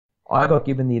I got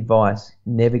given the advice,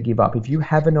 never give up. If you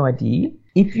have an idea,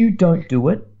 if you don't do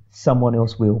it, someone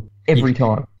else will every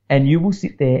time. And you will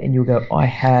sit there and you'll go, I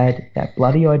had that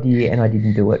bloody idea and I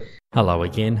didn't do it. Hello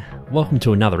again. Welcome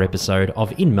to another episode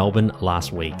of In Melbourne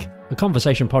Last Week, a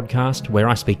conversation podcast where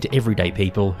I speak to everyday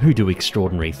people who do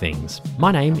extraordinary things.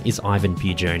 My name is Ivan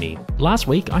Pugioni. Last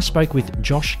week I spoke with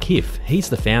Josh Kiff. He's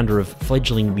the founder of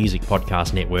fledgling music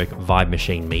podcast network Vibe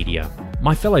Machine Media.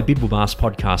 My fellow Bidwellbast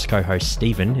podcast co-host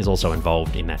Stephen is also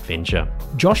involved in that venture.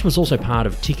 Josh was also part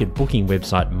of ticket booking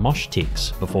website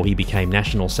MoshTix before he became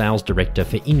National Sales Director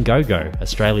for Ingogo,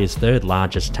 Australia's third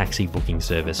largest taxi booking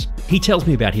service. He tells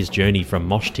me about his journey from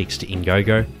MoshTix to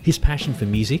Ingogo, his passion for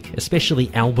music,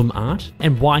 especially album art,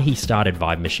 and why he started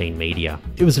Vibe Machine Media.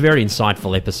 It was a very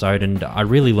insightful episode and I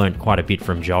really learnt quite a bit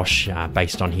from Josh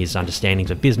based on his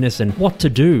understandings of business and what to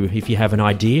do if you have an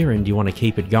idea and you want to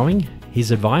keep it going.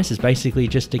 His advice is basically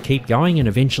just to keep going and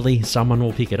eventually someone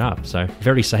will pick it up. So,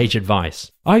 very sage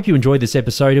advice. I hope you enjoyed this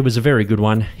episode. It was a very good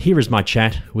one. Here is my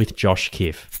chat with Josh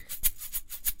Kiff.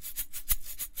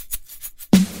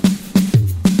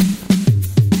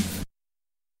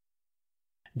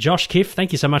 Josh Kiff,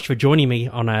 thank you so much for joining me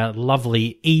on a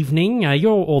lovely evening.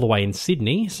 You're all the way in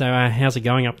Sydney, so how's it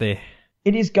going up there?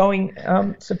 It is going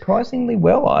surprisingly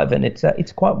well, Ivan.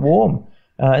 It's quite warm.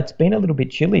 It's been a little bit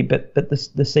chilly, but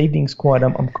this evening's quite.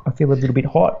 I feel a little bit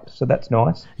hot, so that's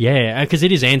nice. Yeah, because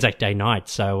it is Anzac Day night.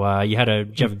 So did you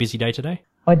have a busy day today?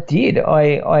 I did.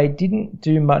 I didn't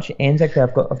do much Anzac Day.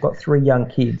 I've got 3 young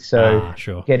kids, so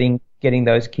sure. Getting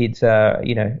those kids,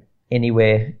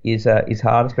 anywhere is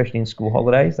hard, especially in school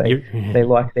holidays. They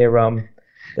like their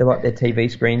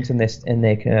TV screens and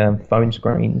their phone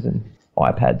screens and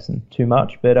iPads and too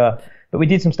much, but we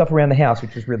did some stuff around the house,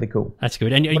 which was really cool. That's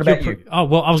good. And what about you? Oh,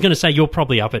 well, I was going to say you're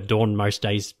probably up at dawn most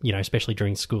days, especially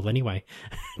during school anyway,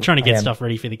 trying to get stuff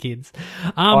ready for the kids.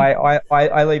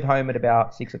 I leave home at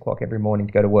about 6 o'clock every morning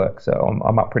to go to work, so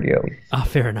I'm up pretty early. Oh,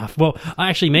 fair enough. Well, I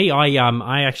actually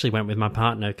went with my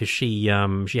partner because she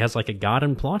has like a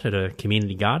garden plot at a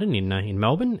community garden in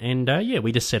Melbourne, and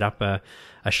we just set up a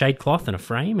shade cloth and a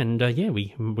frame, and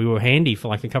we were handy for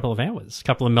like a couple of hours. A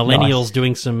couple of millennials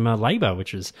doing some labour,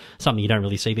 which is something you don't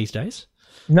really see these days.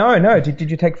 No.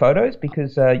 Did you take photos?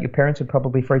 Because your parents would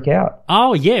probably freak out.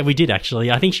 Oh, yeah, we did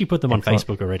actually. I think she put them on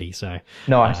Facebook already. So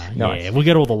Nice. Yeah, we'll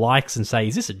get all the likes and say,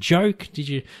 is this a joke?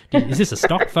 Is this a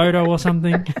stock photo or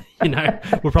something?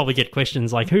 We'll probably get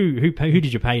questions like, who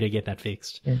did you pay to get that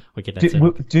fixed? Yeah. Or get that set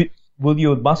up? Will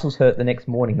your muscles hurt the next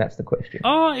morning? That's the question.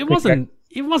 Oh, it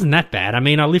wasn't that bad. I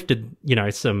mean, I lifted,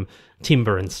 some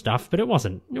timber and stuff, but it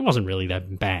wasn't really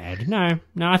that bad. No,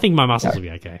 I think my muscles will be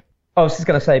okay. I was just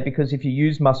going to say, because if you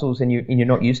use muscles and you're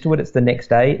not used to it, it's the next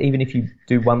day. Even if you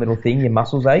do one little thing, your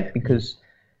muscles ache because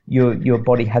your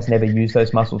body has never used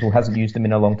those muscles or hasn't used them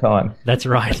in a long time. That's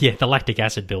right. Yeah, the lactic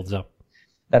acid builds up.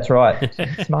 That's right.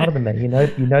 Smarter than me. You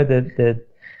know the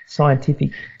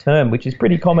scientific term, which is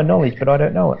pretty common knowledge, but I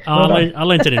don't know it. I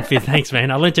learnt it in phys. Thanks, man.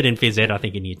 I learnt it in phys ed, I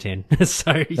think, in year 10.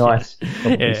 So nice.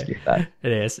 Skip that.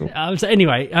 It is. Cool. So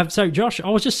anyway, so Josh, I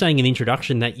was just saying in the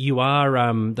introduction that you are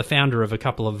the founder of a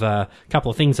couple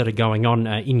of things that are going on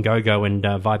in Ingogo and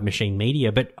Vibe Machine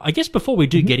Media. But I guess before we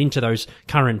do get into those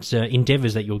current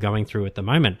endeavours that you're going through at the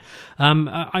moment,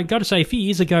 I got to say, a few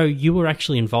years ago, you were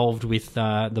actually involved with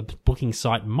the booking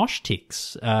site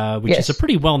MoshTix, which is a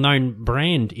pretty well-known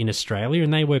brand in Australia,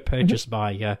 and they were purchased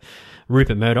by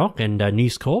Rupert Murdoch and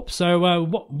News Corp. So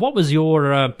what was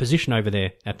your position over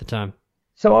there at the time?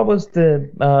 So I was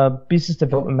the business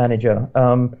development manager.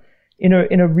 In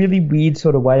a really weird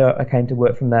sort of way, I came to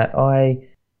work from that.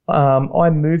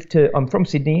 I'm from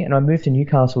Sydney, and I moved to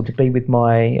Newcastle to be with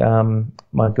my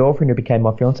girlfriend, who became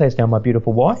my fiancée, is now my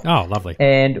beautiful wife. Oh, lovely.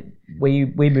 And we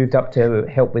moved up to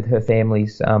help with her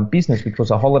family's business, which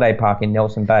was a holiday park in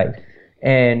Nelson Bay.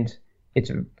 And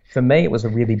for me, it was a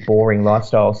really boring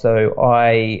lifestyle. So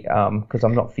because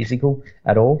I'm not physical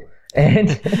at all,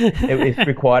 and it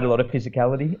required a lot of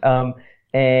physicality.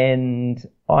 And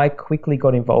I quickly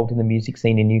got involved in the music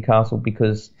scene in Newcastle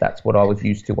because that's what I was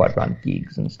used to. I'd run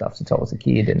gigs and stuff since I was a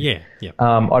kid. And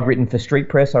I'd written for Street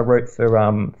Press. I wrote for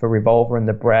Revolver and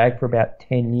The Brag for about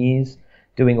 10 years,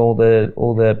 doing all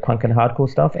the punk and hardcore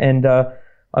stuff. And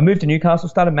I moved to Newcastle,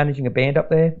 started managing a band up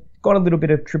there, got a little bit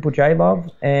of Triple J love,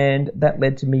 and that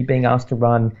led to me being asked to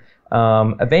run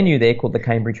a venue there called the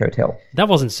Cambridge Hotel. That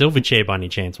wasn't Silverchair by any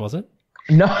chance, was it?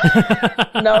 No,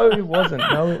 it wasn't.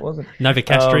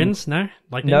 Novocastrians, no?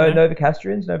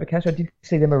 Novocastrians. I did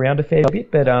see them around a fair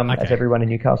bit, but as everyone in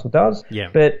Newcastle does. Yeah.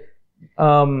 But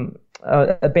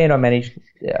a band I managed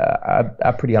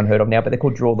are pretty unheard of now, but they're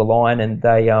called Draw the Line, and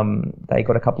they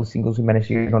got a couple of singles we managed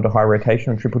to get onto high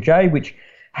rotation on Triple J, which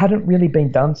hadn't really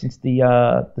been done since the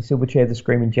Silverchair, the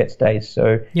Screaming Jets days.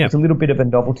 So it's a little bit of a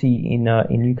novelty in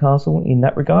Newcastle in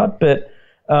that regard. But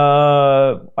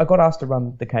I got asked to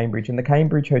run the Cambridge, and the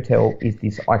Cambridge Hotel is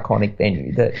this iconic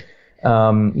venue that,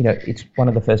 it's one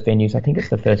of the first venues. I think it's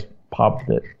the first pub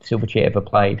that Silverchair ever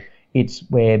played. It's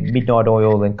where Midnight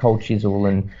Oil and Cold Chisel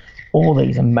and all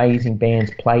these amazing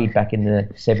bands played back in the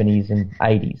 70s and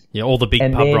 80s. Yeah, all the big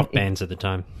pub rock bands at the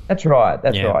time. That's right.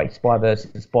 Spy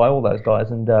versus Spy, all those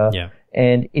guys. And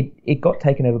and it got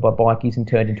taken over by bikies and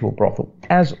turned into a brothel,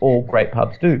 as all great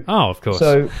pubs do. Oh, of course.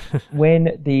 So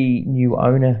when the new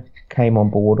owner came on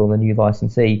board, or the new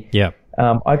licensee,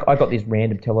 I got this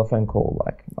random telephone call,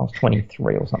 like I was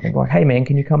 23 or something, like, hey man,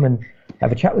 can you come and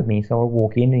have a chat with me? So I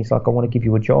walk in and he's like, I want to give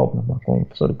you a job. And I'm like, well,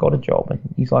 I've sort of got a job. And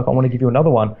he's like, I want to give you another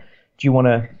one. Do you want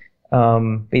to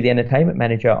be the entertainment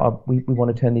manager? We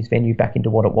want to turn this venue back into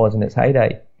what it was in its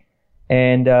heyday.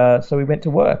 And so we went to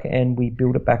work and we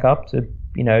built it back up to,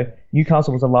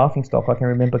 Newcastle was a laughing stock. I can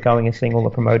remember going and seeing all the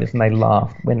promoters and they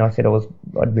laughed when I said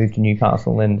I'd moved to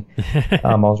Newcastle and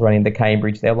I was running the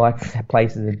Cambridge. They're like, that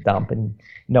place is a dump and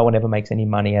no one ever makes any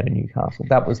money out of Newcastle.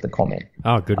 That was the comment.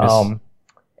 Oh, goodness.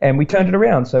 And we turned it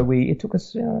around. So it took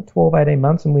us 12, 18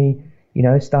 months and we,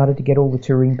 started to get all the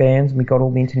touring bands and we got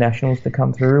all the internationals to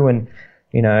come through and,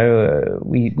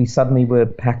 we suddenly were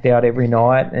packed out every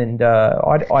night. And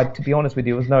I to be honest with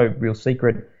you, it was no real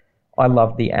secret. I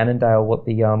loved the Annandale, what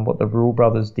the Rule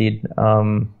brothers did,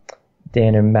 Dan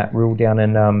and Matt Rule down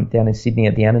in Sydney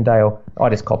at the Annandale. I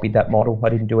just copied that model. I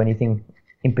didn't do anything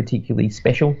in particularly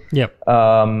special. Yep.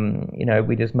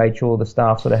 We just made sure the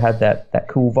staff sort of had that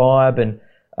cool vibe and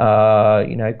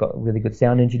got really good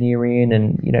sound engineering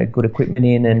and good equipment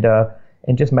in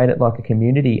and just made it like a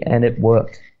community, and it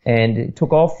worked and it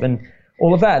took off and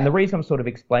all of that. And the reason I'm sort of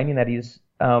explaining that is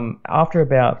after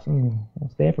about I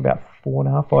was there for about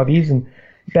 4.5, 5 years, and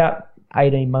about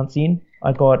 18 months in,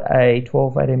 I got a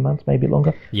 12, 18 months, maybe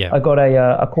longer. Yeah. I got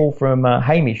a call from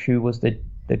Hamish, who was the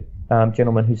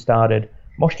gentleman who started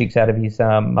Moshtiks out of his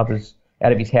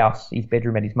out of his house, his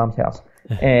bedroom at his mum's house.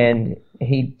 And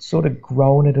he'd sort of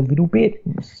grown it a little bit,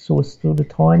 sort of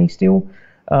tiny still.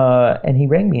 And he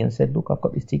rang me and said, look, I've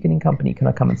got this ticketing company. Can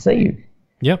I come and see you?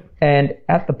 Yep. And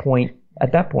at that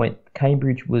point,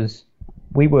 Cambridge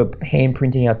we were hand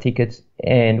printing our tickets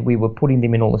and we were putting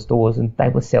them in all the stores and they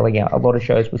were selling out. A lot of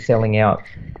shows were selling out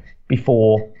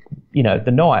before,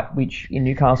 the night, which in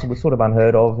Newcastle was sort of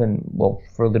unheard of and, well,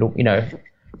 for a little,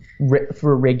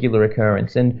 for a regular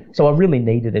occurrence. And so I really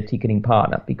needed a ticketing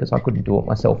partner because I couldn't do it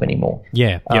myself anymore.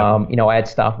 Yeah. Yep. I had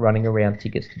staff running around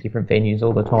tickets to different venues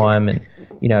all the time. And,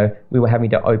 we were having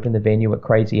to open the venue at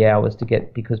crazy hours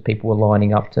because people were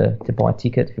lining up to buy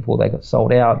tickets before they got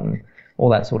sold out and all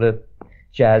that sort of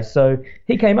jazz. So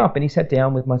he came up and he sat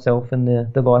down with myself and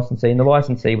the licensee, and the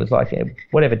licensee was like, yeah,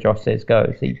 whatever Josh says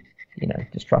goes. He,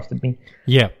 just trusted me.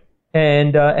 Yeah.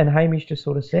 And Hamish just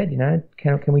sort of said,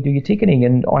 can we do your ticketing?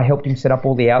 And I helped him set up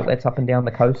all the outlets up and down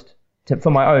the coast for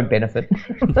my own benefit.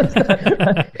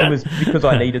 It was because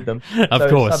I needed them. Of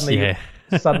course, yeah.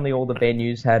 Suddenly all the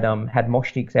venues had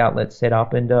Moshtiks outlets set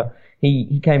up, and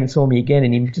he came and saw me again,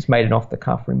 and he just made an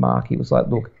off-the-cuff remark. He was like,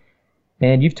 look,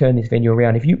 man, you've turned this venue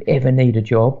around. If you ever need a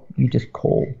job, you just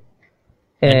call.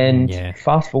 And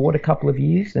fast forward a couple of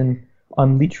years, and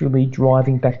I'm literally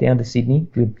driving back down to Sydney.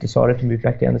 We've decided to move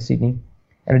back down to Sydney,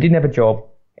 and I didn't have a job,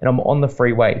 and I'm on the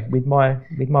freeway with my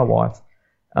wife.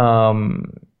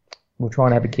 We're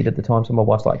trying to have a kid at the time, so my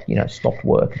wife's like, stopped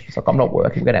work. She's like, I'm not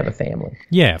working. We're going to have a family.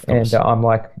 Yeah, of course. And I'm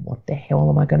like, what the hell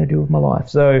am I going to do with my life?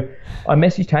 So I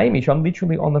messaged Hamish. I'm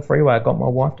literally on the freeway. I got my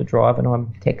wife to drive, and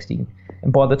I'm texting.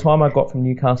 And by the time I got from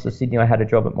Newcastle to Sydney, I had a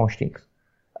job at Moshtiks.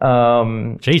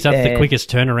 Geez, that's the quickest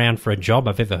turnaround for a job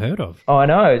I've ever heard of. I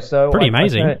know. So pretty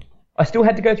amazing. I still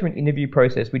had to go through an interview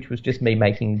process, which was just me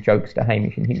making jokes to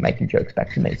Hamish and him making jokes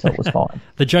back to me, so it was fine.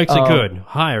 The jokes are good.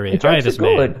 Hire it. Hire this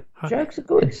man. Jokes are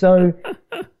good. So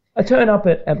I turn up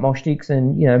at Moshtiks,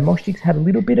 and Moshtiks had a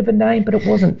little bit of a name, but it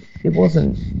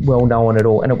wasn't well known at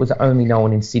all, and it was only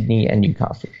known in Sydney and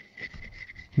Newcastle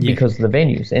because of the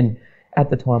venues. And at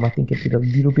the time, I think it did a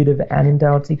little bit of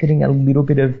Annandale ticketing, a little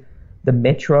bit of the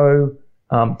Metro,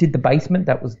 did the Basement.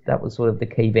 That was sort of the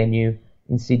key venue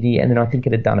in Sydney, and then I think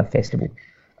it had done a festival.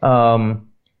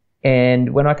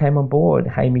 And when I came on board,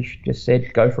 Hamish just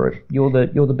said, "Go for it. You're the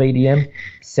BDM.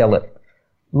 Sell it."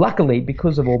 Luckily,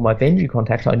 because of all my venue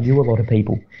contacts, I knew a lot of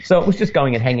people, so it was just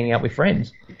going and hanging out with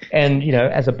friends. And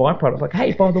as a byproduct, I was like,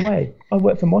 "Hey, by the way, I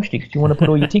work for Moshtiks. Do you want to put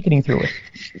all your ticketing through it?"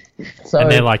 So,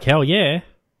 and they're like, "Hell yeah."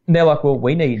 And they're like, well,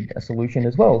 we need a solution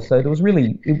as well. So there was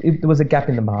there was a gap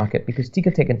in the market because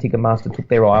Ticketek and Ticketmaster took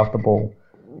their eye off the ball.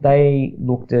 They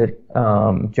looked at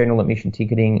general admission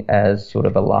ticketing as sort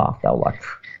of a laugh. They were like,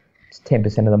 it's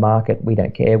 10% of the market. We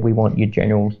don't care. We want your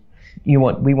generals. We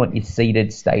want your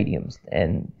seated stadiums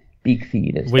and big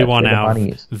theatres. We want our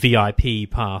VIP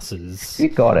passes. You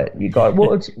got it.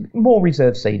 Well, it's more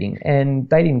reserved seating, and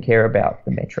they didn't care about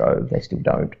the Metro. They still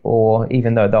don't. Or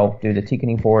even though they'll do the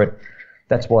ticketing for it,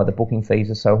 that's why the booking fees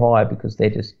are so high, because they're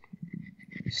just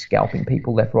scalping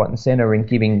people left, right and centre and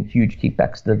giving huge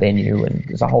kickbacks to the venue, and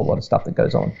there's a whole lot of stuff that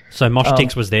goes on. So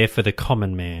Moshtix was there for the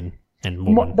common man and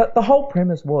woman. The whole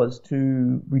premise was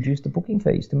to reduce the booking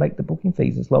fees, to make the booking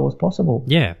fees as low as possible.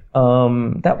 Yeah.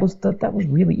 That was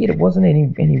really it. It wasn't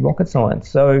any rocket science.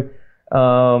 So,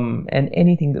 and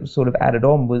anything that was sort of added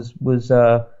on was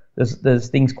there's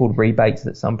things called rebates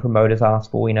that some promoters ask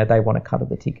for. They want a cut of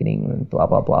the ticketing and blah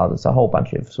blah blah. There's a whole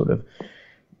bunch of sort of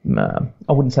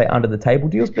I wouldn't say under the table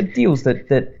deals, but deals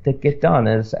that get done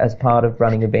as part of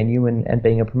running a venue and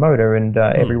being a promoter, and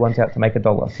everyone's out to make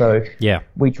 $1. So yeah,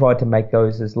 we tried to make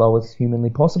those as low as humanly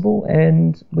possible,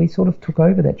 and we sort of took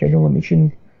over that general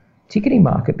admission ticketing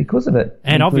market because of it.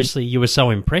 And obviously you were so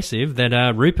impressive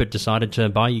that Rupert decided to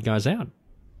buy you guys out.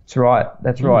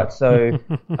 That's right. So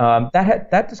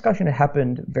that discussion had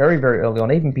happened very, very early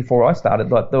on, even before I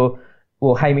started.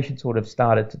 Hamish had sort of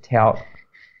started to tout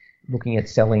looking at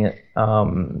selling it.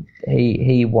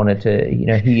 He wanted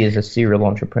to, he is a serial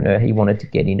entrepreneur. He wanted to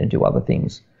get in and do other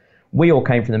things. We all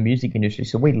came from the music industry,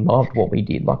 so we loved what we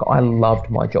did. Like, I loved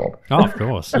my job. Oh, of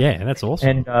course. Yeah, that's awesome.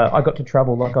 And I got to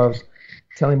travel. Like I was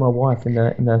telling my wife, in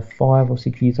the 5 or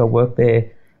 6 years I worked there,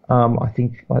 I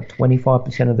think like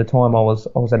 25% of the time I was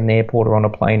at an airport or on a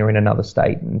plane or in another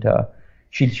state, and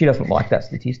she doesn't like that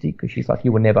statistic because she's like,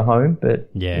 you were never home. But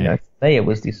yeah, for me it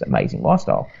was this amazing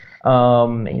lifestyle.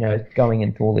 Going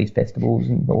into all these festivals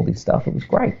and all this stuff, it was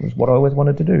great. It was what I always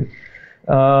wanted to do.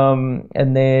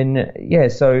 And then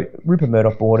so Rupert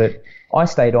Murdoch bought it. I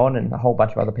stayed on, and a whole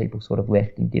bunch of other people sort of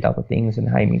left and did other things, and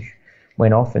Hamish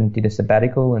went off and did a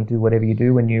sabbatical and do whatever you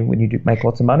do when you do make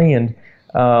lots of money. And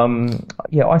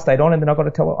I stayed on, and then I got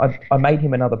to tell I made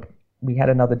him we had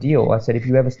another deal. I said, if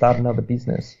you ever start another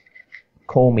business,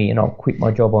 call me and I'll quit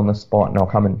my job on the spot, and we'll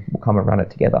come and run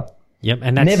it together. Yep,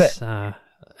 and that's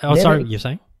sorry, you're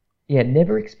saying? Yeah,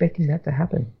 never expecting that to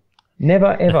happen.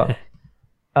 Never ever.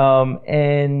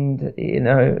 And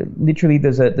literally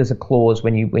there's a clause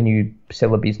when you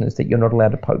sell a business that you're not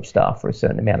allowed to poach staff for a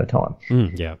certain amount of time.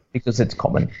 Yeah. Because it's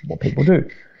common what people do.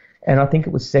 And I think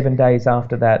it was 7 days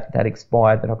after that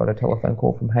expired that I got a telephone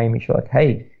call from Hamish like,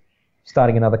 hey,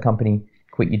 starting another company,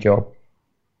 quit your job.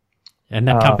 And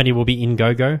that company will be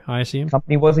Ingogo, I assume?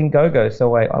 Company was Ingogo.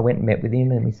 So I went and met with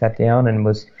him, and we sat down, and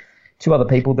was 2 other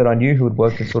people that I knew who had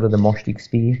worked in sort of the Moshtix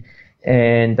sphere.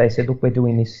 And they said, look, we're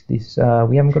doing this, we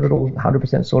haven't got it all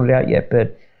 100% sorted out yet,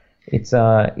 but it's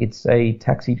a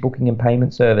taxi booking and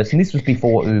payment service. And this was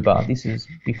before Uber. This is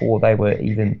before they were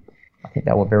even, I think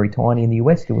they were very tiny in the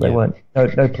US still. They weren't,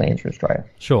 no plans for Australia.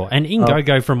 Sure. And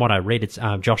Ingogo, from what I read, it's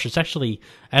Josh, it's actually,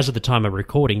 as of the time of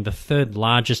recording, the 3rd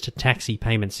largest taxi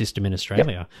payment system in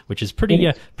Australia, which is pretty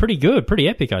good, pretty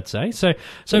epic, I'd say. So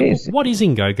what is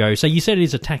Ingogo? So you said it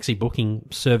is a taxi booking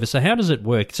service. So how does it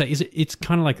work? So it's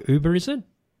kind of like Uber, is it?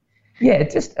 Yeah,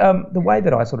 it's just the way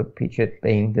that I sort of pitch it,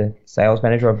 being the sales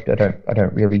manager, I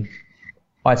don't really.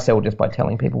 I sell just by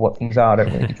telling people what things are. I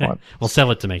don't really try. Well, sell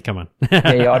it to me. Come on.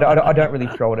 I don't really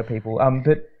throw it at people.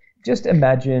 But just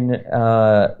imagine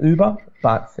Uber,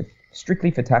 but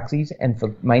strictly for taxis and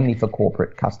mainly for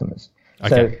corporate customers. Okay.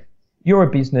 So you're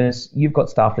a business. You've got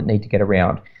staff that need to get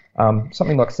around.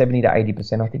 Something like 70 to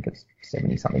 80%. I think it's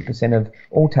 70-something% of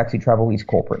all taxi travel is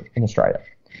corporate in Australia.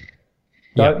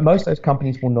 So most of those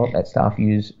companies will not let staff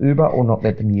use Uber or not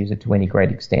let them use it to any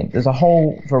great extent. There's a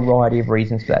whole variety of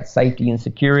reasons for that. Safety and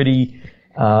security.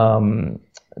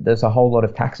 There's a whole lot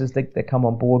of taxes that come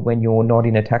on board when you're not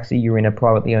in a taxi, you're in a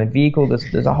privately owned vehicle.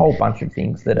 There's a whole bunch of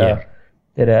things that are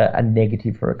a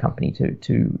negative for a company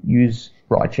to use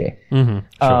rideshare. Mm-hmm.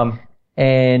 Sure.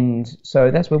 And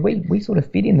so that's where we sort of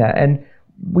fit in that. And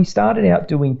we started out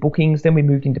doing bookings, then we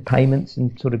moved into payments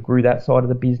and sort of grew that side of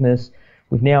the business.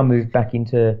 We've now moved back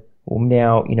into,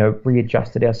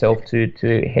 readjusted ourselves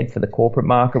to head for the corporate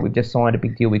market. We've just signed a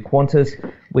big deal with Qantas,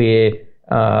 where,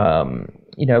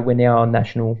 we're now a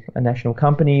national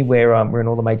company where we're in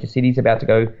all the major cities, about to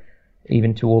go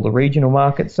even to all the regional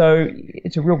markets. So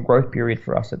it's a real growth period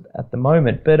for us at the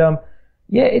moment. But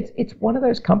it's one of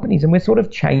those companies, and we're sort of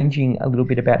changing a little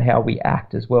bit about how we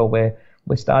act as well, where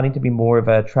we're starting to be more of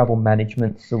a travel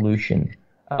management solution.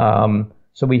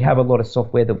 So we have a lot of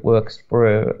software that works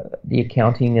for the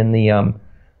accounting and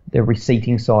the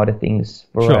receipting side of things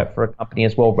for a company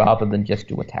as well, rather than just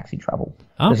do a taxi travel.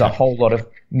 Okay. There's a whole lot of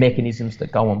mechanisms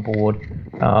that go on board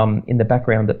in the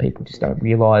background that people just don't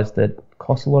realise that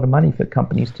costs a lot of money for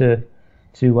companies to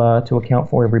account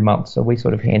for every month. So we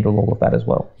sort of handle all of that as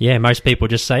well. Yeah, most people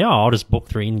just say, I'll just book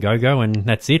through Ingogo and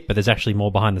that's it, but there's actually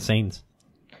more behind the scenes.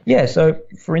 Yeah, so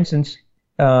for instance,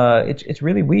 it's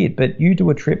really weird, but you do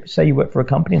a trip, say you work for a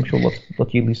company, I'm sure lots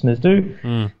of you listeners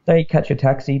do. They catch a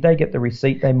taxi, they get the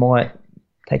receipt, they might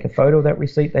take a photo of that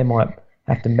receipt, they might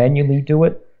have to manually do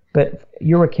it, but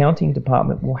your accounting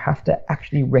department will have to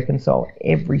actually reconcile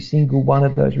every single one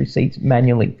of those receipts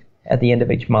manually at the end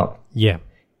of each month. Yeah.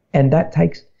 And it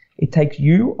takes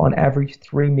you on average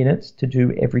 3 minutes to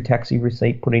do every taxi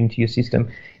receipt put into your system.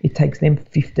 It takes them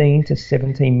 15 to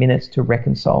 17 minutes to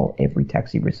reconcile every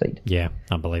taxi receipt. Yeah,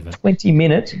 I believe it. 20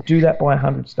 minutes, do that by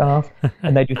 100 staff,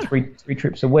 and they do three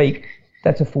trips a week.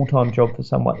 That's a full-time job for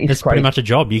someone. It's pretty much a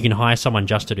job. You can hire someone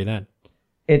just to do that.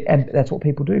 And that's what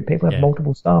people do. People have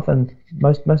multiple staff, and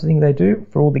most of the things they do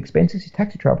for all the expenses is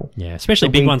taxi travel. Yeah, especially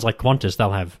big ones like Qantas.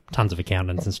 They'll have tons of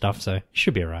accountants and stuff, so it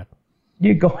should be all right.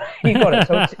 You got it.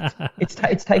 So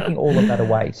it's taking all of that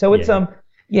away. So it's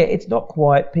it's not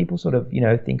quite. People sort of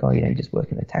think you just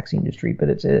work in the taxi industry, but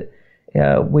it's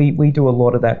we do a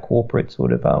lot of that corporate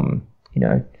sort of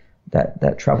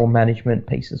that travel management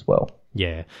piece as well.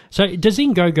 Yeah. So does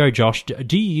Ingogo, Josh,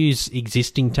 do you use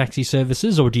existing taxi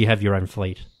services or do you have your own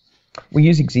fleet? We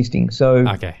use existing. So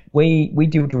okay. we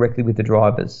deal directly with the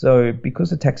drivers. So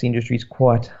because the taxi industry is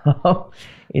quite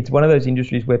it's one of those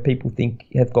industries where people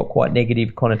have got quite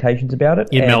negative connotations about it.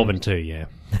 In Melbourne too, yeah.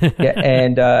 Yeah,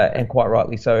 and quite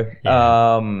rightly so.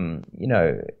 Yeah.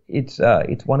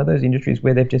 It's one of those industries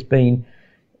where they've just been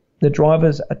the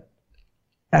drivers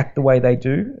act the way they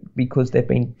do because they've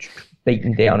been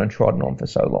beaten down and trodden on for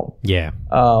so long. Yeah.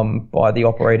 By the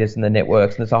operators and the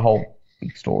networks, and there's a whole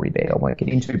big story there I won't get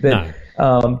into, but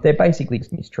they're basically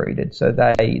just mistreated. So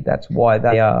that's why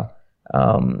they are,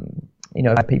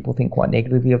 people think quite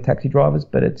negatively of taxi drivers,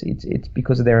 but it's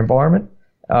because of their environment,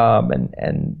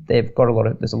 and they've got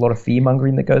there's a lot of fear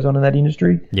mongering that goes on in that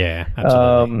industry. Yeah,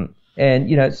 absolutely.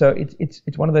 And so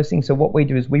it's one of those things. So what we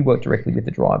do is we work directly with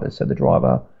the drivers. So the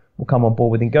driver will come on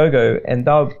board with Ingogo, and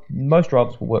most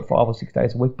drivers will work 5 or 6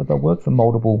 days a week, but they'll work for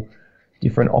multiple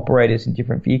different operators in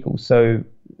different vehicles. So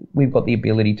we've got the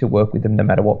ability to work with them no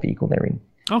matter what vehicle they're in.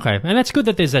 Okay, and that's good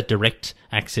that there's that direct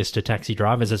access to taxi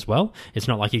drivers as well. It's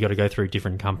not like you got to go through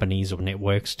different companies or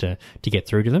networks to get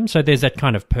through to them. So there's that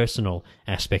kind of personal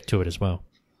aspect to it as well.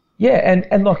 Yeah,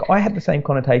 and look, I have the same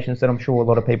connotations that I'm sure a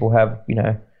lot of people have,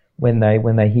 when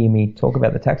they hear me talk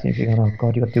about the taxi industry, going, oh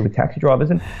God, you got to deal with taxi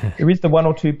drivers. And there is the 1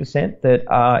 or 2% that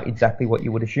are exactly what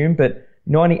you would assume, but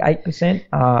 98%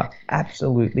 are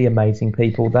absolutely amazing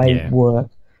people. They work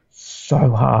so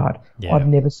hard. Yeah. I've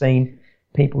never seen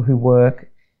people who work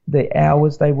the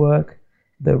hours they work,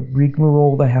 the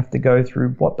rigmarole they have to go through,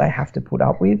 what they have to put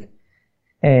up with,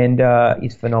 and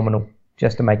it's phenomenal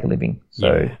just to make a living.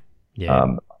 So,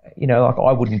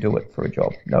 I wouldn't do it for a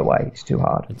job. No way. It's too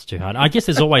hard. It's too hard. I guess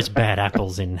there's always bad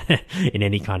apples in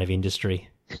any kind of industry.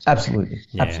 Absolutely.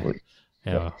 Yeah. Absolutely.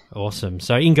 Yeah. Awesome.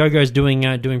 So Ingogo's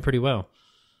doing pretty well.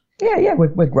 Yeah.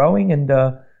 We're growing and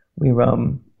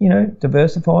we're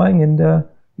diversifying, and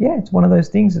it's one of those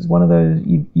things. It's one of those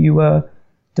you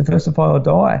diversify or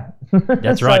die.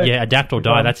 That's right. Yeah, adapt or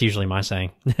die. That's usually my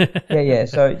saying. Yeah.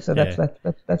 So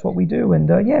that's what we do, and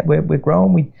we're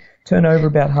growing. We turn over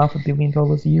about $500 million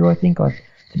a year, I think. To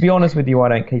be honest with you, I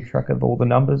don't keep track of all the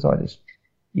numbers. I just,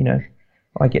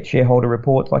 I get shareholder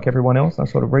reports like everyone else. And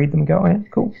I sort of read them and go, oh, yeah,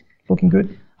 cool, looking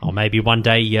good. Or maybe one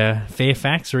day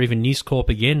Fairfax or even News Corp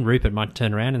again, Rupert might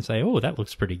turn around and say, oh, that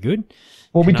looks pretty good.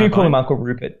 Well, we do call him Uncle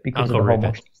Rupert because of the whole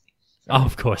Mosh. Oh,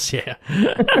 of course, yeah.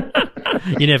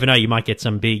 You never know. You might get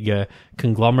some big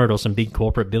conglomerate or some big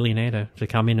corporate billionaire to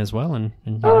come in as well, and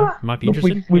might be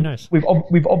interested. Who knows?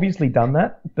 We've obviously done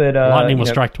that, but lightning will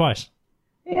strike twice.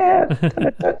 Yeah,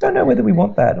 don't know whether we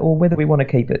want that or whether we want to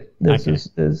keep it.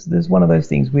 There's one of those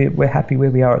things. We're happy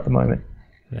where we are at the moment.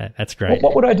 That's great.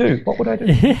 What would I do? What would I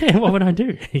do? What would I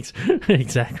do?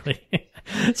 Exactly.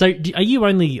 So are you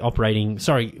only operating,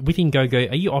 with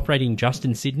Ingogo, are you operating just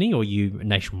in Sydney or are you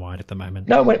nationwide at the moment?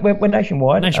 No, we're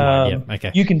nationwide. Nationwide, yeah,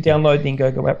 okay. You can download the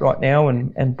Ingogo app right now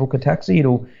and book a taxi.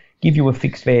 It'll give you a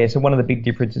fixed fare. So one of the big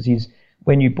differences is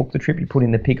when you book the trip, you put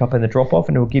in the pick-up and the drop-off,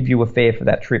 and it'll give you a fare for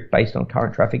that trip based on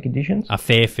current traffic conditions. A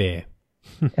fair fare.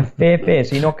 A fair fare.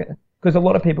 So you're not... Because a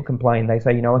lot of people complain. They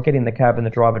say, I get in the cab and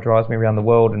the driver drives me around the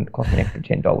world and it costs me an extra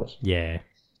 $10. Yeah.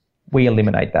 We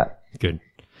eliminate that. Good.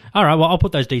 All right, well, I'll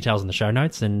put those details in the show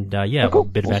notes, and a cool.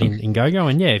 bit about Ingogo,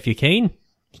 and if you're keen,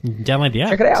 download the app.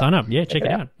 Check it out. Sign up. Yeah, check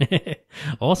it out.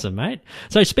 Awesome, mate.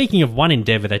 So speaking of one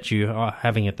endeavour that you are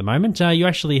having at the moment, you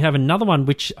actually have another one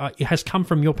which has come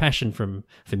from your passion for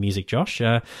music, Josh.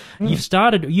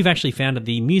 You've actually founded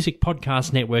the music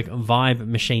podcast network Vibe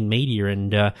Machine Media,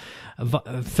 and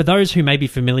for those who may be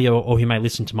familiar or who may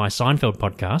listen to my Seinfeld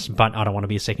podcast, but I don't want to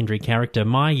be a secondary character,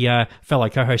 my fellow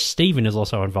co-host Stephen is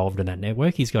also involved in that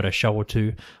network. He's got a show or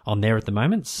two on there at the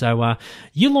moment. So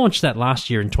you launched that last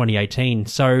year in 2018.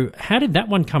 So how did that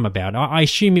one come about? I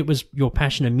assume it was your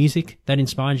passion of music that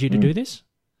inspired you to do this?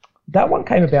 That one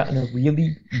came about in a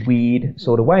really weird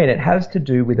sort of way, and it has to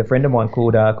do with a friend of mine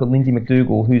called Lindsay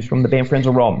McDougall, who's from the band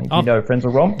Frenzal Rhomb. If you know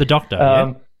Frenzal Rhomb. The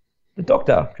Doctor, The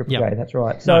Doctor, Triple J, that's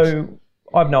right. So Nice.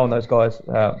 I've known those guys,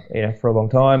 for a long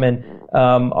time, and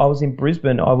I was in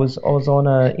Brisbane. I was on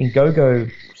a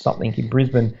Ingogo something in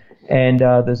Brisbane, and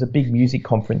there's a big music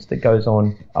conference that goes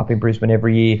on up in Brisbane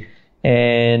every year,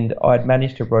 and I'd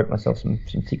managed to rope myself some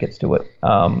tickets to it.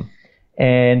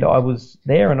 And I was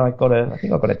there, and I got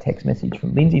a text message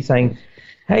from Lindsay saying,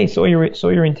 "Hey, saw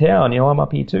you're in town. I'm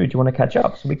up here too. Do you want to catch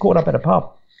up?" So we caught up at a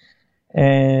pub.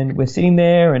 And we're sitting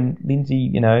there, and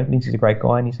Lindsay's a great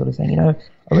guy, and he's sort of saying, I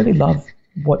really love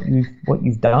what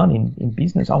you've done in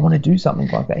business. I want to do something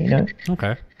like that,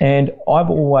 Okay. And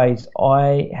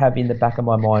I have in the back of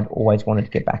my mind always wanted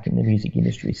to get back in the music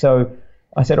industry. So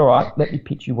I said, all right, let me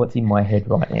pitch you what's in my head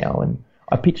right now. And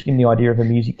I pitched him the idea of a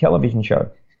music television show.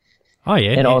 Oh,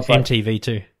 yeah, and I was like, MTV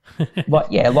too.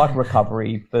 like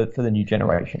Recovery for the new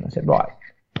generation. I said, right,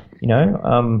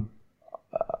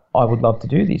 I would love to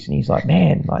do this. And he's like,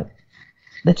 man,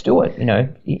 let's do it,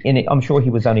 And I'm sure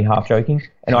he was only half joking,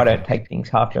 and I don't take things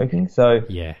half joking. So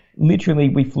Yeah. literally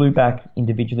we flew back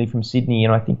individually from Sydney,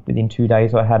 and I think within 2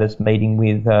 days I had us meeting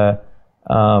with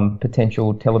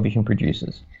potential television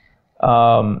producers.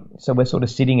 So we're sort of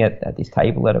sitting at this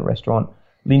table at a restaurant.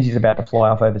 Lindsay's about to fly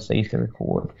off overseas to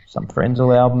record some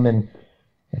Frenzal album, and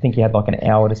I think he had like an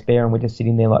hour to spare, and we're just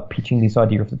sitting there pitching this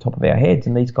idea off the top of our heads,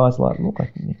 and these guys are like, look, I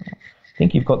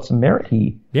think you've got some merit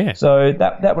here. Yeah. So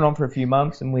that went on for a few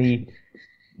months, and we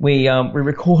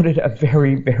recorded a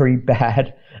very, very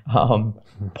bad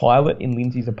pilot in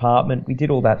Lindsay's apartment. We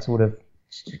did all that sort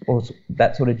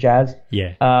of jazz.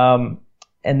 Yeah.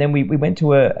 And then we went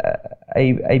to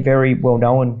a very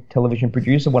well-known television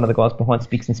producer, one of the guys behind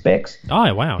Spicks and Specs.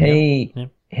 Oh, wow.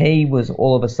 He was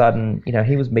all of a sudden,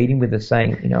 he was meeting with us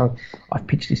saying, I've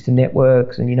pitched this to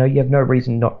networks, and, you have no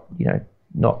reason not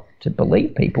to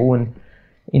believe people. And,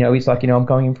 he's like, I'm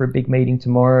going in for a big meeting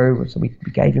tomorrow. So we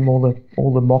gave him all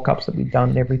the mock-ups that we'd done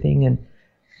and everything, and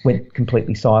went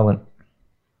completely silent.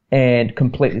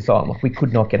 Like we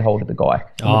could not get hold of the guy.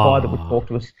 And the guy that would talk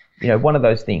to us, one of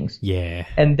those things. Yeah.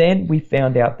 And then we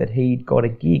found out that he'd got a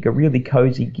gig, a really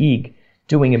cozy gig,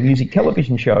 doing a music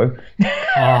television show.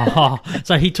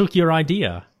 So he took your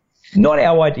idea. Not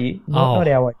our idea, not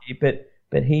our idea,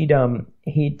 but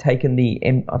he'd taken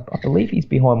I believe he's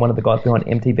behind one of the guys behind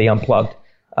MTV Unplugged,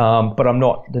 but I'm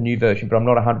not the new version, but I'm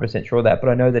not 100% sure of that. But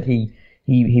I know that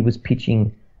he was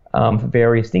pitching for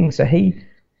various things, so he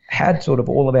had sort of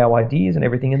all of our ideas and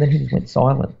everything, and then he just went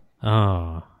silent.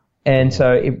 Oh. And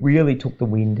so it really took the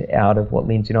wind out of what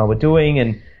Lindsay and I were doing,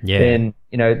 and then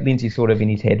Lindsay sort of in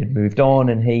his head had moved on,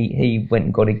 and he went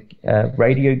and got a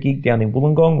radio gig down in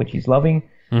Wollongong, which he's loving.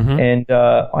 Mm-hmm. And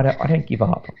I don't give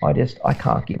up. I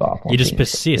can't give up. You just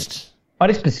persist. I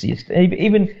just persist,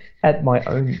 even at my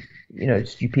own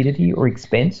stupidity or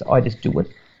expense. I just do it.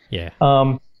 Yeah.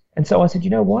 And so I said, you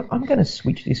know what? I'm going to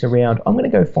switch this around. I'm going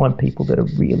to go find people that are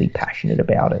really passionate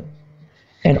about it,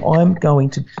 and I'm going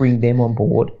to bring them on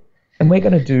board. And we're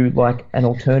going to do like an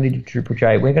alternative to Triple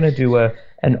J. We're going to do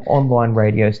an online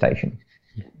radio station,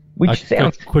 which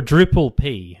sounds quadruple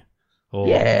P or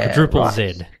quadruple right.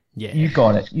 Z. Yeah, you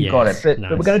got it. You got it. But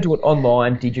we're going to do it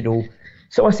online, digital.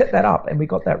 So I set that up, and we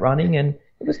got that running, and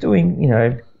it was doing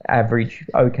average,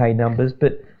 okay numbers.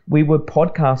 But we were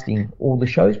podcasting all the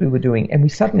shows we were doing, and we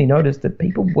suddenly noticed that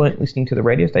people weren't listening to the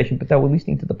radio station, but they were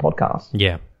listening to the podcast.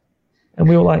 Yeah. And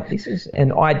we were like,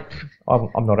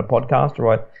 I'm not a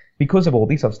podcaster. Because of all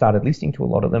this, I've started listening to a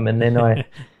lot of them, and then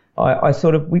I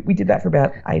sort of we did that for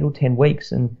about 8 or 10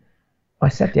 weeks, and I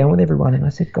sat down with everyone and I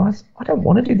said, guys, I don't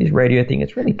want to do this radio thing.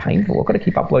 It's really painful. I've got to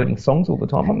keep uploading songs all the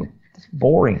time.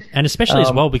 boring. And especially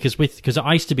as well because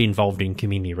I used to be involved in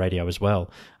community radio as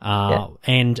well,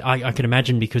 and I can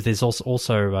imagine because there's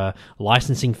also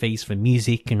licensing fees for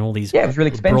music and all these it was really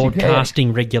expensive,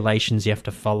 broadcasting regulations you have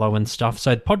to follow and stuff.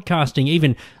 So podcasting,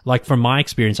 even like from my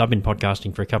experience, I've been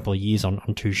podcasting for a couple of years on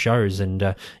 2 shows,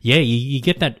 and you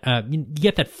get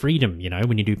that freedom,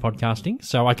 when you do podcasting.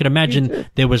 So I could imagine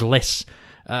there was less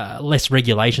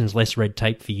regulations, less red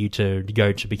tape for you to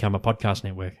go to become a podcast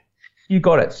network. You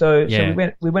got it. So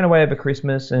we went away over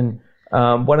Christmas, and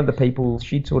one of the people,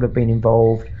 she'd sort of been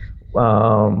involved,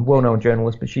 well-known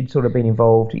journalist, but she'd sort of been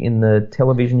involved in the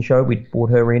television show. We'd brought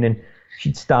her in, and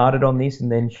she'd started on this, and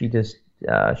then she just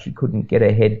she couldn't get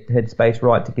her headspace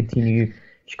right to continue.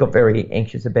 She got very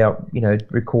anxious about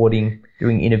recording,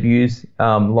 doing interviews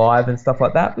live and stuff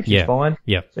like that, which is fine.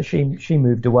 Yeah. So she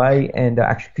moved away, and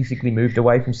actually physically moved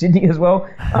away from Sydney as well.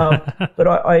 But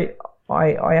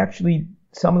I actually.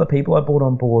 Some of the people I brought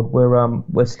on board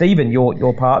were Stephen,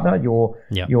 your partner, your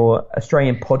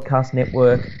Australian Podcast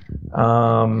Network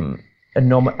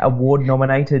award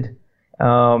nominated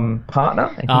partner,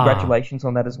 and congratulations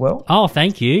on that as well. Oh,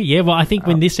 thank you. Yeah, well, I think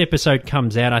when this episode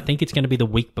comes out, I think it's going to be the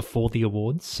week before the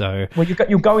awards. So, well,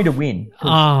 you're going to win.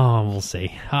 Oh, we'll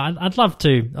see. I'd love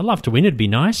to win. It'd be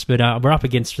nice, but we're up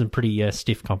against some pretty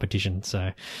stiff competition,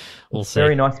 so we'll see.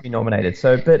 Very nice to be nominated.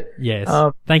 So, but yes,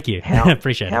 thank you.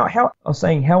 Appreciate it. How I was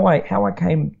saying how I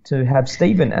came to have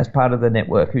Stephen as part of the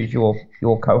network, who's your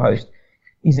co-host,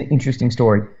 is an interesting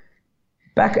story.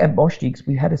 Back at Moshtigs,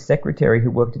 we had a secretary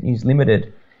who worked at News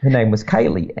Limited. Her name was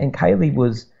Kaylee, and Kaylee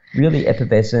was really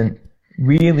effervescent,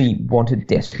 really wanted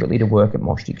desperately to work at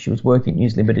Moshtigs. She was working at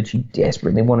News Limited. She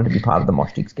desperately wanted to be part of the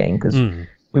Moshtigs gang because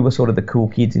we were sort of the cool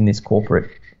kids in this corporate,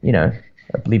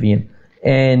 oblivion.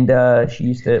 And she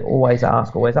used to always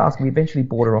ask. We eventually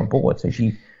brought her on board. So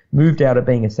she moved out of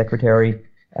being a secretary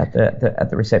at the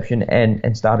reception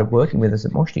and started working with us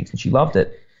at Moshtigs, and she loved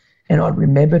it. And I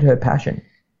remembered her passion.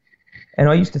 And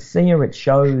I used to see her at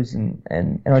shows, and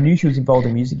I knew she was involved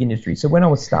in the music industry. So when I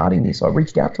was starting this, I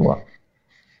reached out to her.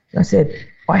 And I said,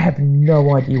 I have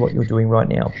no idea what you're doing right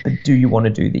now, but do you want to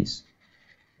do this?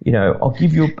 I'll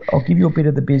give you a bit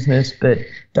of the business, but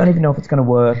don't even know if it's going to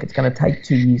work. It's going to take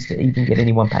 2 years to even get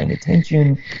anyone paying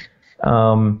attention.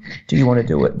 Do you want to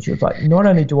do it? And she was like, not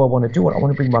only do I want to do it, I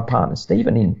want to bring my partner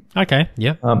Stephen in. Okay,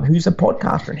 yeah. Who's a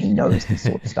podcaster, and he knows this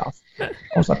sort of stuff. I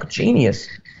was like a genius,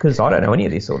 because I don't know any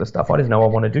of this sort of stuff. I just know I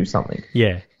want to do something.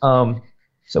 Yeah.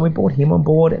 So we brought him on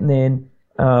board, and then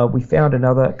we found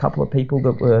another couple of people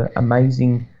that were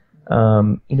amazing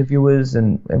interviewers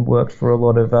and worked for a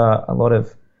lot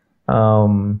of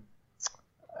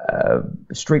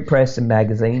street press and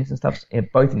magazines and stuff,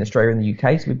 both in Australia and the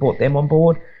UK. So we brought them on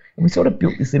board, and we sort of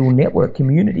built this little network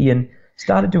community and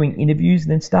started doing interviews,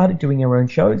 and then started doing our own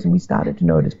shows. And we started to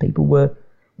notice people were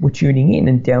tuning in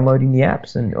and downloading the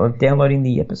apps or downloading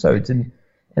the episodes and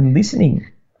listening.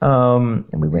 And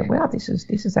we went, wow, this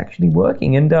is actually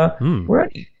working. And we're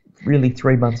only really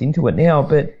 3 months into it now,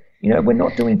 but we're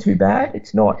not doing too bad.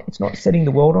 It's not setting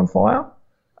the world on fire.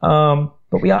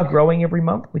 But we are growing every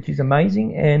month, which is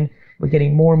amazing, and we're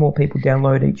getting more and more people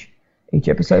download each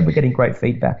episode. We're getting great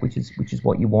feedback, which is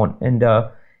what you want. And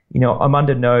I'm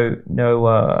under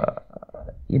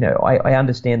I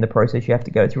understand the process you have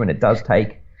to go through, and it does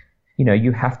take,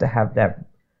 you have to have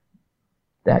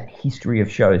that history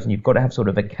of shows, and you've got to have sort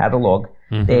of a catalogue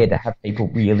there to have people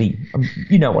really,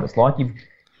 what it's like.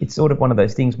 It's sort of one of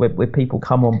those things where people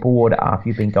come on board after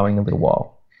you've been going a little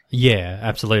while. Yeah,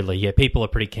 absolutely. Yeah, people are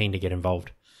pretty keen to get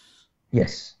involved.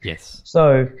 Yes.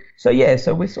 So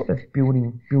we're sort of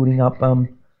building up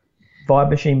Vibe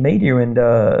Machine Media, and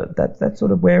that's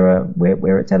sort of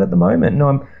where it's at the moment.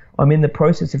 And I'm in the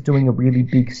process of doing a really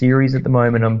big series at the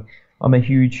moment. I'm a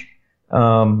huge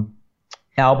album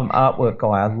artwork guy.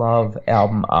 I love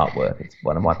album artwork. It's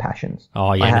one of my passions.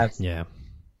 Oh yeah,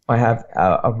 I have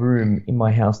a room in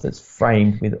my house that's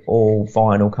framed with all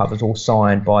vinyl covers, all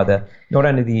signed by not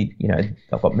only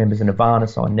I've got members of Nirvana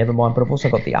signed Nevermind, but I've also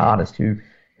got the artist who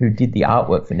did the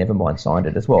artwork for Nevermind signed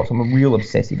it as well. So I'm a real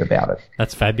obsessive about it.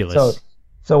 That's fabulous.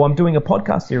 So I'm doing a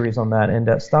podcast series on that,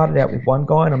 and started out with one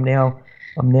guy, and I'm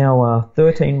now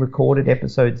 13 recorded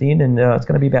episodes in, and it's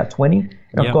going to be about 20.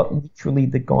 And I've got literally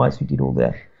the guys who did all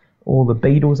the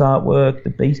Beatles artwork,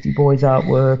 the Beastie Boys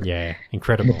artwork. Yeah,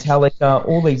 incredible. Metallica,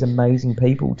 all these amazing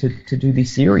people to do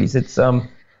this series. It's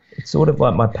sort of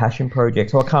like my passion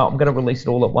project. So I'm going to release it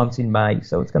all at once in May.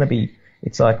 So it's going to be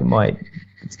it's like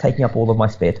it's taking up all of my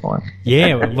spare time.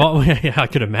 Yeah, well, I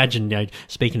could imagine,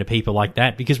 speaking to people like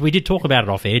that, because we did talk about it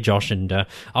off air, Josh, and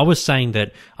I was saying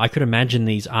that I could imagine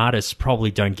these artists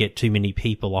probably don't get too many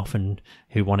people often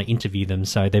who want to interview them,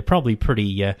 so they're probably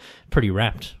pretty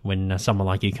rapt when someone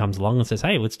like you comes along and says,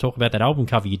 hey, let's talk about that album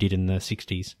cover you did in the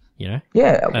 60s, Yeah,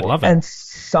 I'd love it. And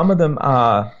some of them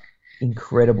are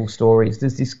incredible stories.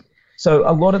 So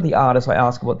a lot of the artists, I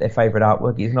ask what their favourite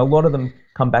artwork is, and a lot of them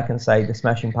come back and say the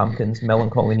Smashing Pumpkins,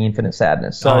 Melancholy and Infinite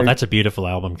Sadness. So that's a beautiful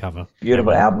album cover.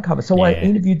 Beautiful album cover. So I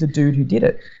interviewed the dude who did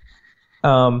it.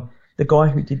 The guy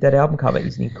who did that album cover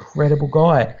is an incredible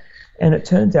guy. And it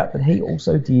turns out that he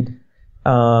also did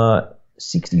 60s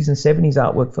and 70s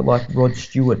artwork for like Rod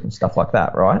Stewart and stuff like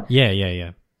that, right?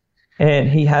 Yeah. And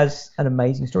he has an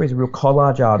amazing story. He's a real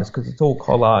collage artist because it's all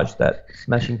collage, that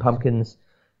Smashing Pumpkins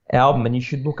album, and you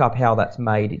should look up how that's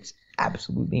made. It's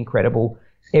absolutely incredible.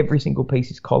 Every single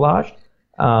piece is collaged.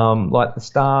 Like the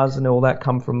stars and all that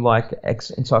come from like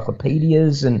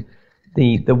encyclopedias, and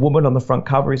the woman on the front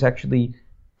cover is actually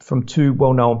from two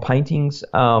well-known paintings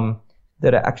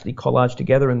that are actually collaged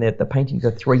together, and the paintings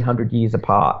are 300 years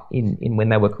apart in when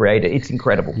they were created. It's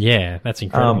incredible. Yeah, that's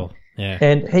incredible. Yeah.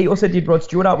 And he also did Rod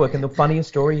Stewart artwork, and the funniest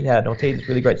story he had, and I'll tell you this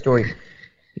really great story.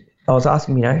 I was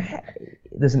asking him,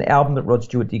 there's an album that Rod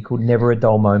Stewart did called Never a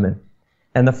Dull Moment,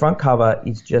 and the front cover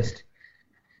is just,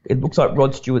 it looks like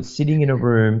Rod Stewart sitting in a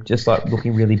room just like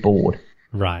looking really bored.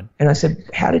 Right. And I said,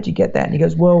 how did you get that? And he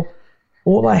goes, well,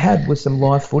 all I had was some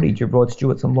live footage of Rod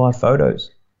Stewart, some live photos.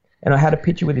 And I had a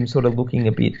picture with him sort of looking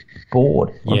a bit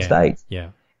bored on stage.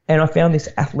 Yeah. And I found this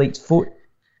Athlete's Foot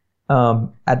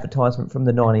advertisement from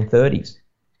the 1930s.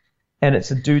 And it's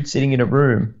a dude sitting in a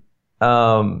room,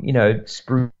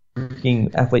 spruiking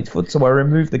Athlete's Foot. So I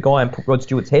removed the guy and put Rod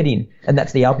Stewart's head in, and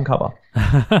that's the album cover.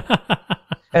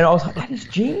 And I was like, that is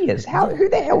genius. Who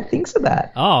the hell thinks of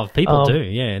that? Oh, people do,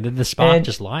 yeah. The spark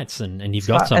just lights and you've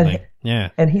got something.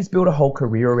 And he's built a whole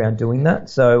career around doing that.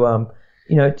 So,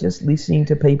 just listening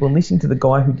to people and listening to the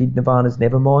guy who did Nirvana's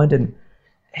Nevermind and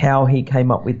how he came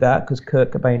up with that, because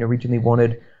Kurt Cobain originally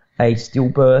wanted a water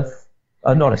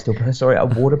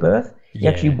birth. He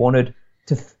actually wanted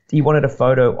a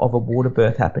photo of a water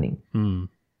birth happening.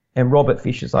 And Robert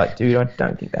Fisher's like, dude, I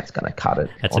don't think that's going to cut it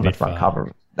on the front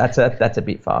cover. That's a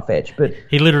bit far-fetched. But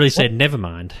he literally said, never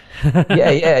mind.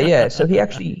 Yeah. So he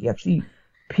actually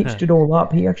pitched it all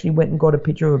up. He actually went and got a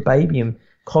picture of a baby and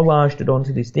collaged it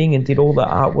onto this thing and did all the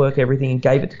artwork, everything, and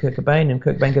gave it to Kurt Cobain. And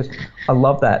Kurt Cobain goes, I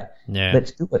love that. Yeah.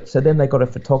 Let's do it. So then they got a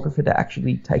photographer to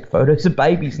actually take photos of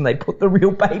babies, and they put the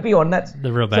real baby on. That's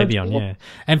the real baby on, yeah.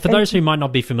 And for those who might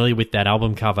not be familiar with that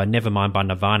album cover, Nevermind by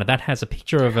Nirvana, that has a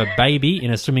picture of a baby in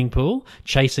a swimming pool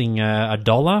chasing a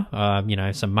dollar,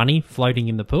 some money floating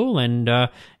in the pool, and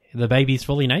the baby's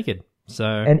fully naked. So,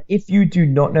 and if you do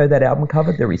not know that album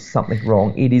cover, there is something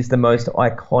wrong. It is the most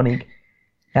iconic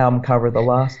album cover of the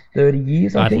last 30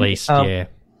 years, I think. At least, yeah.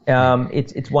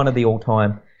 It's one of the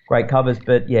all-time great covers,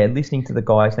 but yeah, listening to the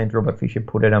guy, his name's Robert Fisher,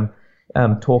 put it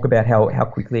talk about how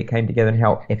quickly it came together and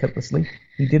how effortlessly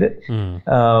he did it.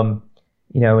 And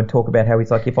talk about how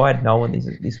he's like, if I had known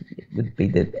this would be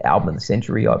the album of the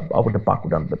century, I would have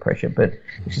buckled under the pressure. But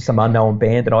it's just some unknown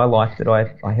band that I liked that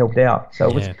I helped out. So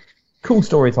it was cool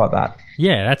stories like that.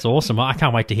 Yeah, that's awesome. I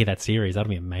can't wait to hear that series. That'll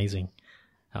be amazing.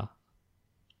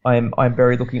 I'm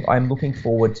looking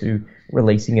forward to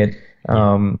releasing it.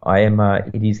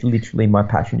 It is literally my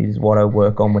passion. It is what I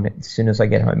work on as soon as I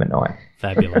get home at night.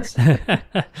 Fabulous.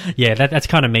 Yeah, that's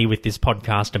kind of me with this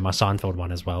podcast and my Seinfeld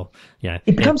one as well. Yeah,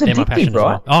 it becomes addictive,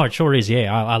 right? Well. Oh, it sure is.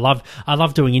 Yeah, I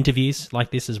love doing interviews like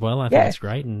this as well. I think it's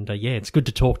great, and it's good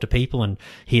to talk to people and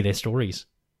hear their stories.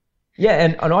 Yeah,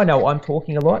 and I know I'm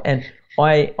talking a lot, and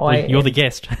you're the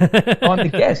guest. I'm the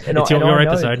guest, and it's your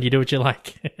episode, and you do what you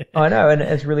like. I know, and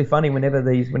it's really funny whenever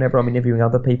I'm interviewing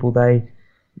other people, they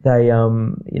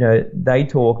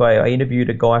talk. I interviewed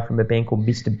a guy from a band called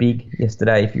Mr. Big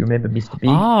yesterday. If you remember Mr. Big.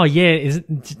 Oh yeah,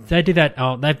 they did that.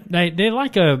 Oh, they're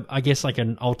like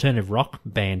an alternative rock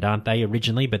band, aren't they?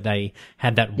 Originally, but they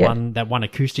had that one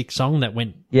acoustic song that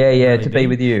went. Yeah, really to big. Be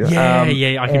with you.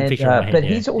 I can picture it. But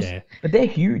he's also, but they're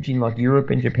huge in like Europe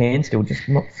and Japan still, just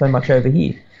not so much over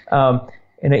here.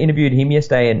 And I interviewed him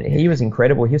yesterday, and he was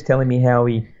incredible. He was telling me how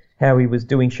he was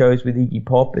doing shows with Iggy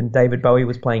Pop and David Bowie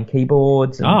was playing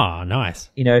keyboards. And, oh, nice.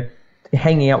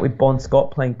 Hanging out with Bon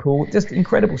Scott playing pool. Just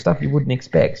incredible stuff you wouldn't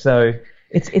expect. So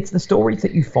it's the stories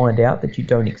that you find out that you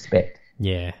don't expect.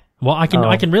 Yeah. Well, I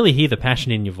can really hear the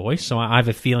passion in your voice, so I have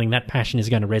a feeling that passion is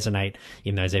going to resonate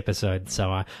in those episodes.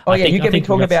 So you get me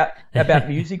talking about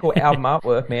music or album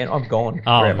artwork, man. I'm gone.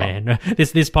 Oh forever. Man,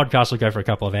 this podcast will go for a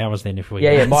couple of hours then if we.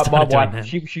 Yeah. My wife, that.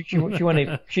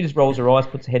 she just rolls her eyes,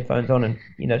 puts her headphones on, and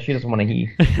she doesn't want to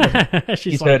hear.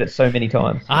 She's like, heard it so many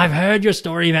times. I've heard your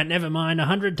story about Nevermind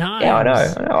 100 times. Yeah, I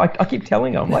know. I keep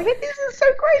telling her, I'm like, this is so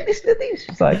great. Listen to this.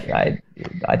 She's like,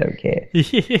 I don't care.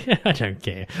 Yeah, I don't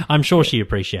care. I'm sure she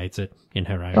appreciates it in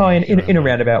her own. Oh, in a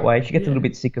roundabout way. She gets a little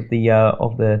bit sick of the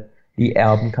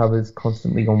album covers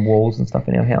constantly on walls and stuff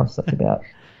in our house.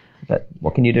 But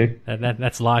what can you do?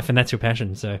 That's life, and that's your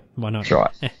passion. So why not? That's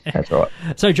right. That's right.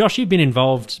 So Josh, you've been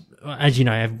involved, as you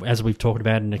know, as we've talked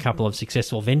about, in a couple of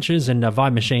successful ventures, and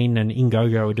Vibe Machine and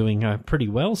Ingogo are doing pretty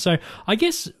well. So I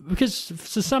guess because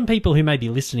for some people who may be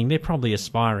listening, they're probably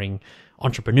aspiring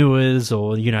entrepreneurs,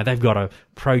 or they've got a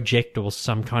project or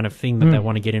some kind of thing that they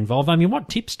want to get involved. I mean, what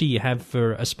tips do you have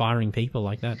for aspiring people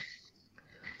like that?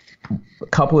 A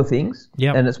couple of things.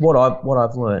 Yeah. And it's what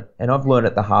I've learned, and I've learned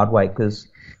it the hard way because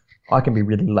I can be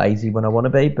really lazy when I want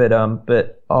to be, but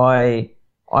I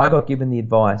got given the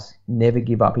advice, never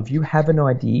give up. If you have an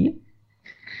idea,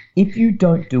 if you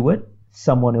don't do it,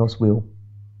 someone else will.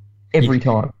 Every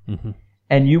time. Mm-hmm.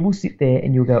 And you will sit there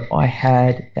and you'll go, I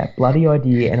had that bloody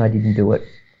idea and I didn't do it.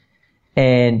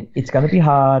 And it's going to be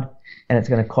hard and it's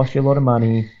going to cost you a lot of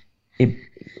money,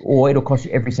 or it'll cost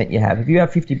you every cent you have. If you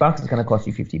have $50, it's going to cost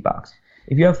you $50.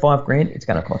 If you have $5,000, it's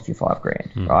going to cost you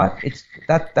 $5,000, right?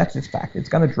 That's just fact. It's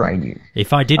going to drain you.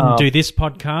 If I didn't do this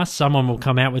podcast, someone will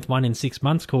come out with one in 6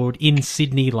 months called In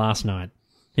Sydney Last Night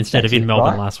instead of In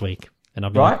Melbourne Last Week. And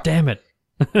I'll be like, damn it.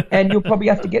 And you'll probably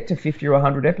have to get to 50 or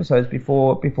 100 episodes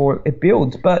before it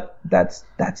builds. But that's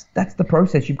the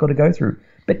process you've got to go through.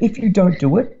 But if you don't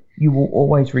do it, you will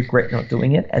always regret not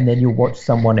doing it, and then you'll watch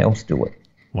someone else do it.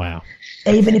 Wow.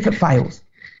 Even if it fails.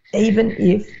 Even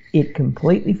if it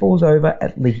completely falls over,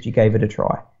 at least you gave it a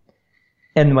try.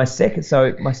 And my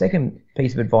second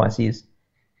piece of advice is,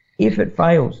 if it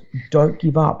fails, don't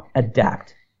give up.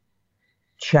 Adapt.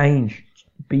 Change.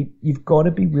 You've got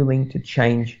to be willing to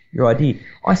change your idea.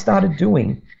 I started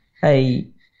doing a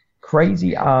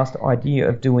crazy-assed idea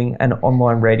of doing an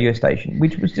online radio station,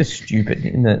 which was just stupid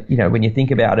when you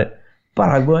think about it. But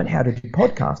I learned how to do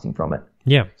podcasting from it.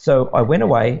 Yeah. So I went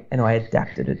away and I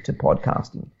adapted it to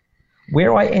podcasting.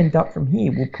 Where I end up from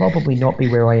here will probably not be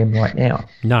where I am right now.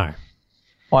 No.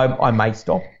 I may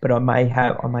stop, but I may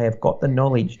have got the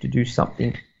knowledge to do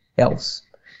something else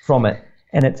from it.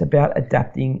 And it's about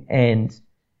adapting and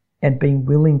being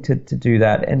willing to do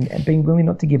that, and being willing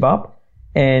not to give up.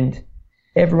 And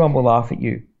everyone will laugh at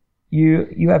you.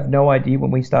 You have no idea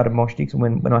when we started Moshtics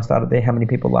and when I started there how many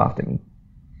people laughed at me,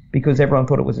 because everyone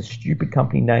thought it was a stupid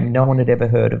company name. No one had ever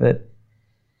heard of it.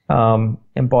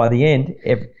 And by the end,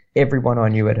 everyone I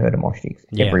knew had heard of Moshtics.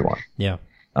 Yeah. Everyone. Yeah.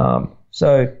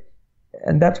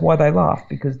 And that's why they laugh,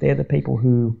 because they're the people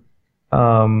who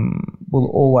will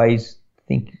always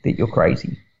think that you're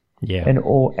crazy. Yeah.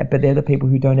 But they're the people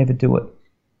who don't ever do it.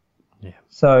 Yeah.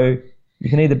 So you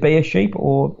can either be a sheep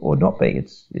or not be.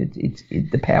 It's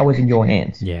the power's in your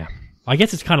hands. Yeah. I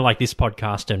guess it's kind of like this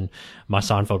podcast and my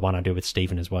Seinfeld one I do with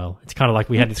Stephen as well. It's kind of like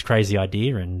we had this crazy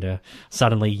idea, and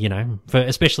suddenly,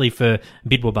 especially for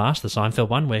Bidwell Bash, the Seinfeld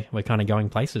one, we're kind of going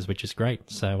places, which is great.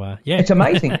 So yeah, it's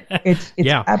amazing. It's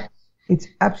it's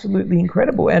absolutely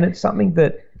incredible, and it's something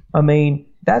that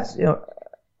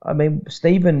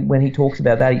Stephen, when he talks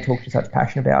about that, he talks with such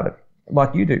passion about it,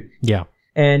 like you do. Yeah.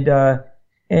 And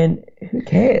who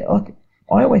cares? Like,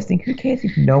 I always think, who cares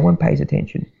if no one pays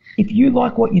attention? If you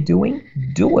like what you're doing,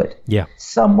 do it. Yeah.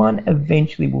 Someone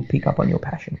eventually will pick up on your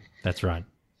passion. That's right.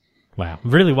 Wow.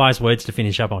 Really wise words to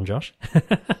finish up on, Josh.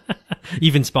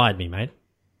 You've inspired me, mate.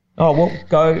 Oh, well,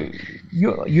 go.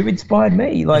 You've inspired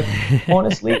me. Like,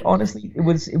 honestly, it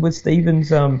was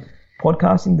Stephen's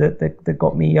podcasting that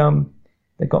got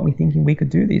me thinking we could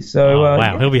do this. So wow,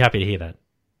 yeah. He'll be happy to hear that.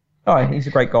 Oh, he's a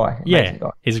great guy. Amazing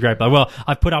guy. He's a great guy. Well,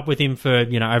 I've put up with him for,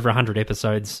 over 100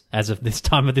 episodes as of this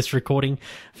time of this recording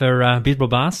for Bidwell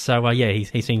Bass. So,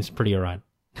 he seems pretty all right.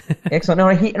 Excellent.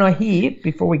 I hear,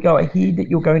 before we go, that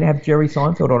you're going to have Jerry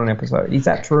Seinfeld on an episode. Is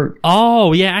that true?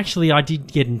 Oh, yeah. Actually, I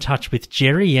did get in touch with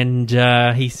Jerry, and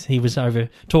he was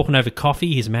talking over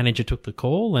coffee. His manager took the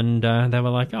call, and they were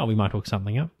like, oh, we might hook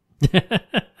something up.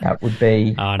 That would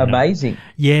be amazing.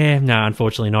 Yeah, no,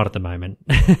 unfortunately not at the moment.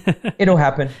 It'll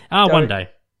happen. One day.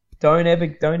 Don't ever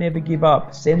give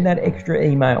up. Send that extra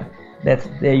email.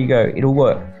 There you go. It'll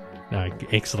work. No,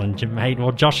 excellent, mate.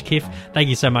 Well, Josh Kiff, thank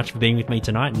you so much for being with me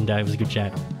tonight, and it was a good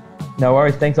chat. No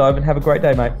worries. Thanks, Ivan. Have a great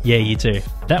day, mate. Yeah, you too.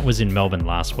 That was In Melbourne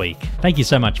Last Week. Thank you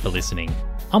so much for listening.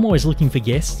 I'm always looking for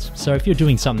guests, so if you're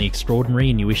doing something extraordinary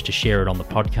and you wish to share it on the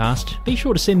podcast, be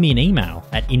sure to send me an email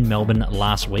at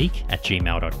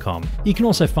inmelbournelastweek@gmail.com. You can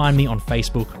also find me on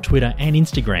Facebook, Twitter and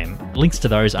Instagram. Links to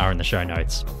those are in the show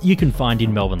notes. You can find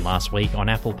In Melbourne Last Week on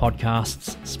Apple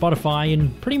Podcasts, Spotify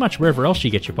and pretty much wherever else you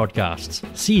get your podcasts.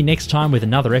 See you next time with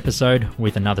another episode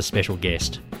with another special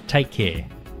guest. Take care.